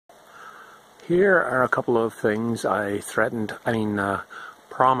Here are a couple of things I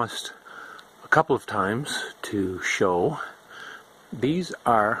promised a couple of times to show. These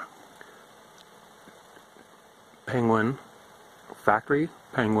are factory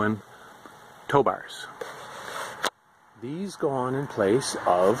penguin tow bars. These go on in place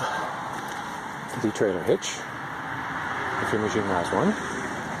of the trailer hitch, if your machine has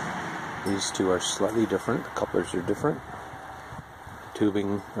one. These two are slightly different, the couplers are different.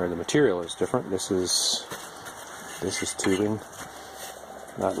 Tubing, or the material is different. This is tubing.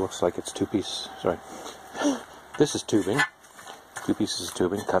 That looks like it's this is tubing. 2 pieces of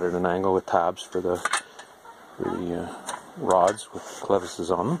tubing cut at an angle with tabs for the rods with clevises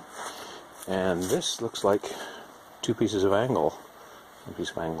on them. And this looks like 2 pieces of angle. 1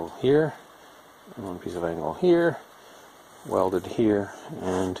 piece of angle here, and 1 piece of angle here, welded here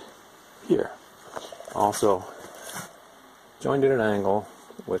and here. Also joined at an angle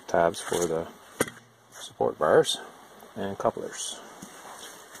with tabs for the support bars and couplers.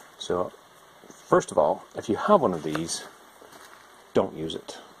 So first of all, if you have one of these, don't use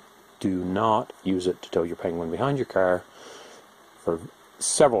it. Do not use it to tow your penguin behind your car for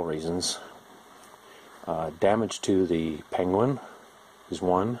several reasons. Damage to the penguin is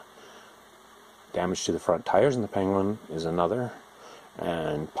one. Damage to the front tires in the penguin is another.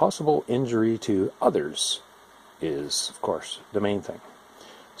 And possible injury to others is, of course, the main thing.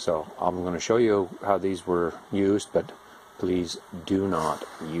 So I'm going to show you how these were used, but please do not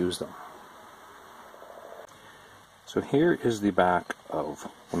use them. So here is the back of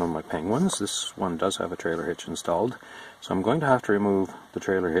one of my penguins. This one does have a trailer hitch installed, so I'm going to have to remove the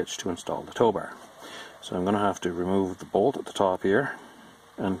trailer hitch to install the tow bar. So I'm going to have to remove the bolt at the top here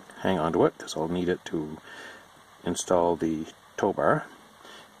and hang on to it, because I'll need it to install the tow bar.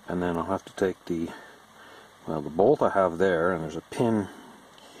 And then I'll have to take the bolt I have there, and there's a pin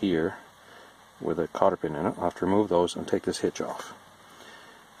here with a cotter pin in it. I'll have to remove those and take this hitch off.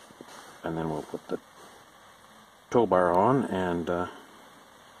 And then we'll put the tow bar on and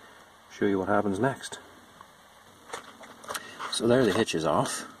show you what happens next. So there, the hitch is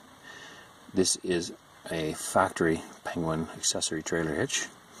off. This is a factory penguin accessory trailer hitch.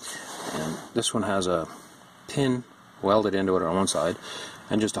 And this one has a pin welded into it on one side,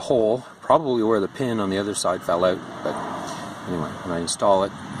 and just a hole, probably where the pin on the other side fell out. But anyway, when I install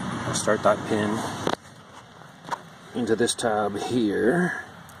it, I'll start that pin into this tab here,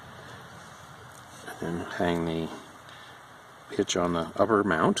 and hang the hitch on the upper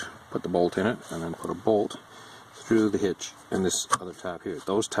mount, put the bolt in it, and then put a bolt through the hitch in this other tab here.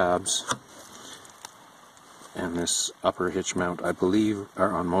 Those tabs and this upper hitch mount, I believe,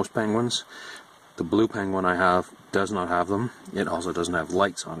 are on most penguins. The blue penguin I have does not have them. It also doesn't have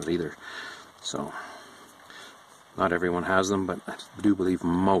lights on it either. So not everyone has them, but I do believe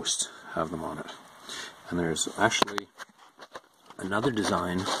most have them on it. And there's actually another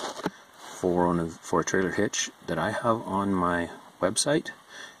design for a trailer hitch that I have on my website.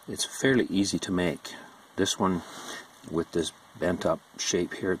 It's fairly easy to make. This one with this bent up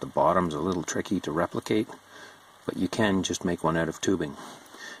shape here at the bottom is a little tricky to replicate, but you can just make one out of tubing.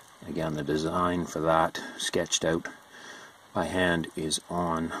 Again, the design for that, sketched out by hand, is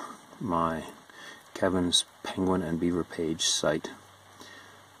on my Kevin's Penguin and Beaver page site.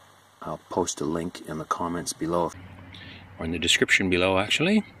 I'll post a link in the comments below, or in the description below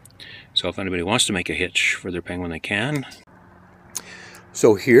actually. So if anybody wants to make a hitch for their penguin, they can.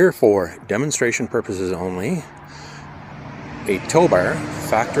 So here, for demonstration purposes only, a tow bar,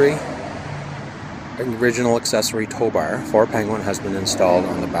 factory original accessory tow bar for penguin has been installed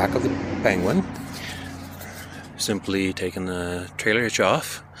on the back of the penguin. Simply taken the trailer hitch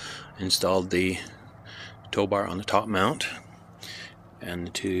off, installed the tow bar on the top mount, and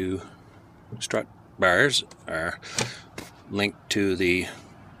the 2 strut bars are linked to the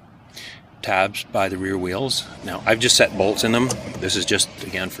tabs by the rear wheels. Now, I've just set bolts in them. This is just,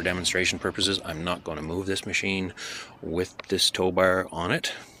 again, for demonstration purposes. I'm not going to move this machine with this tow bar on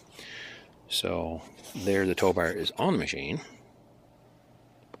it. So there, the tow bar is on the machine.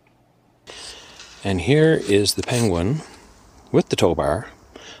 And here is the penguin with the tow bar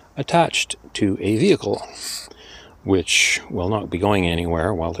attached to a vehicle, which will not be going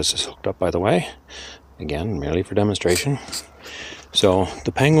anywhere while this is hooked up, by the way. Again, merely for demonstration. So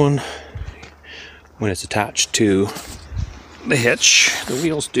the penguin, when it's attached to the hitch, the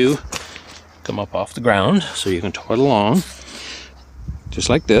wheels do come up off the ground, so you can tow it along just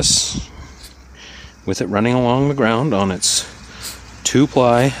like this, with it running along the ground on its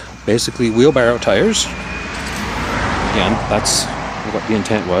 2-ply, basically wheelbarrow tires. Again, that's what the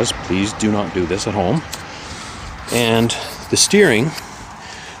intent was. Please do not do this at home. And the steering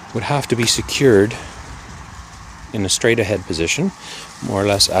would have to be secured in a straight ahead position, more or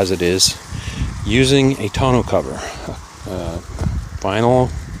less as it is, using a tonneau cover, a vinyl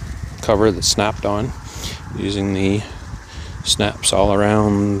cover that's snapped on, using the snaps all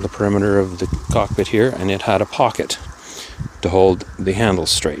around the perimeter of the cockpit here, and it had a pocket to hold the handles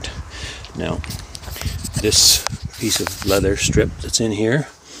straight. Now, this piece of leather strip that's in here,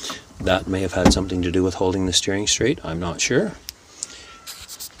 that may have had something to do with holding the steering straight, I'm not sure.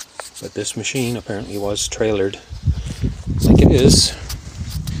 But this machine apparently was trailered like it is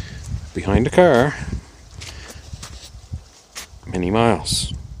behind a car many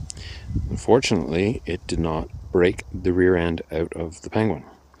miles. Unfortunately, it did not break the rear end out of the Penguin.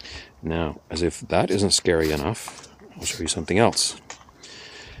 Now, as if that isn't scary enough, I'll show you something else.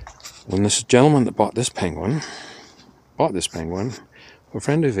 When this gentleman that bought this Penguin, a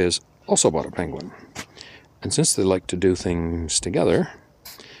friend of his also bought a Penguin. And since they like to do things together,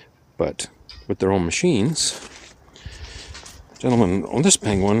 but with their own machines, the gentleman on this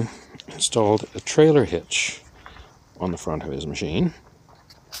Penguin installed a trailer hitch on the front of his machine.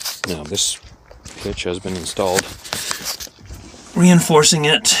 Now, this hitch has been installed, reinforcing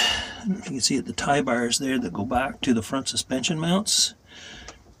it. You can see the tie bars there that go back to the front suspension mounts.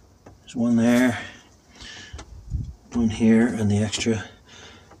 There's one there, one here, and the extra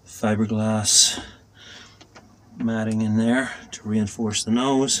fiberglass matting in there to reinforce the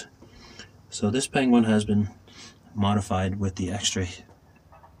nose. So this Penguin has been modified with the extra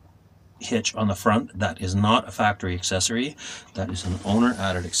hitch on the front. That is not a factory accessory. That is an owner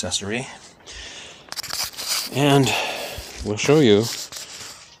added accessory. And we'll show you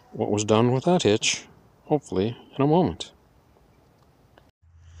what was done with that hitch, hopefully, in a moment.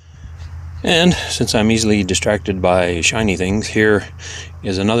 And since I'm easily distracted by shiny things, here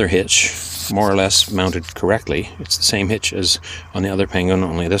is another hitch, more or less mounted correctly. It's the same hitch as on the other Penguin,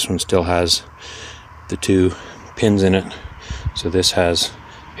 only this one still has the two pins in it. So this has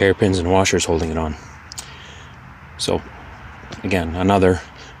hairpins and washers holding it on. So again, another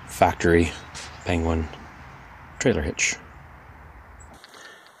factory Penguin trailer hitch.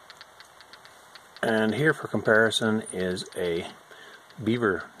 And here for comparison is a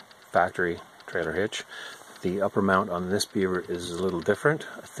Beaver factory trailer hitch. The upper mount on this Beaver is a little different.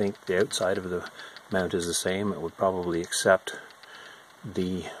 I think the outside of the mount is the same. It would probably accept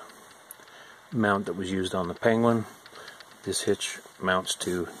the mount that was used on the Penguin. This hitch mounts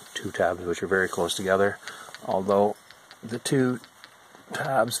to two tabs which are very close together, although the two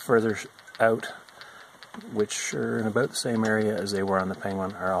tabs further out, which are in about the same area as they were on the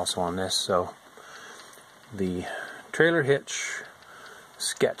Penguin, are also on this. So the trailer hitch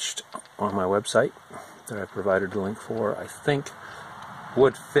sketched on my website that I provided a link for, I think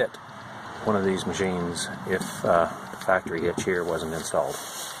would fit one of these machines if the factory hitch here wasn't installed.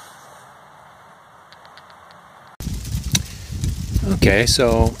 Okay,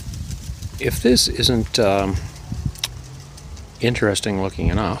 so if this isn't interesting looking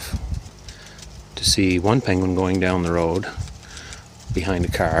enough to see one Penguin going down the road behind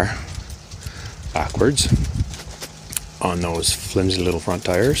a car backwards on those flimsy little front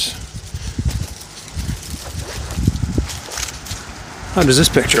tires, how does this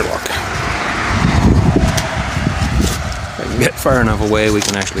picture look? If I can get far enough away, we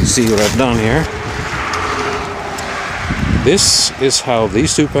can actually see what I've done here. This is how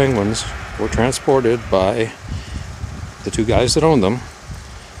these two Penguins were transported by the two guys that own them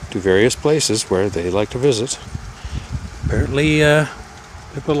to various places where they like to visit. Apparently they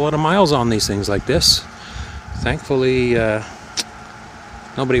put a lot of miles on these things like this. Thankfully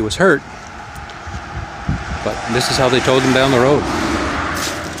nobody was hurt, but this is how they towed them down the road.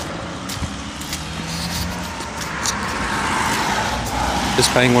 This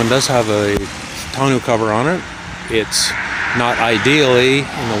Penguin does have a tonneau cover on it. It's not ideally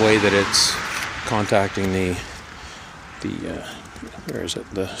in the way that it's contacting the where is it,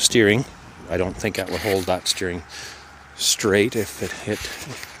 the steering. I don't think that would hold that steering straight if it hit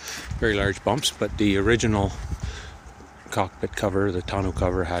very large bumps, but the original cockpit cover, the tonneau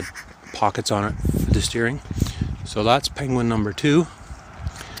cover, had pockets on it for the steering. So that's Penguin number 2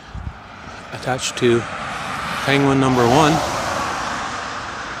 attached to Penguin number 1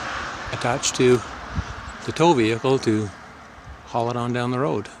 attached to the tow vehicle to haul it on down the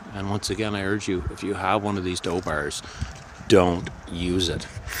road. And once again, I urge you, if you have one of these tow bars, don't use it.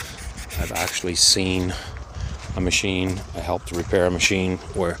 I've actually seen a machine, I helped repair a machine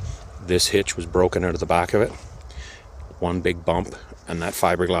where this hitch was broken out of the back of it. One big bump, and that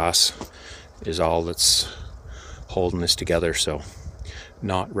fiberglass is all that's holding this together. So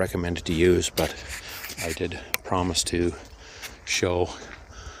not recommended to use, but I did promise to show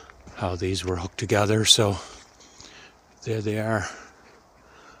how these were hooked together. So there they are.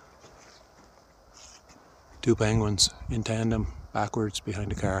 Two penguins in tandem, backwards behind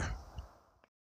the car.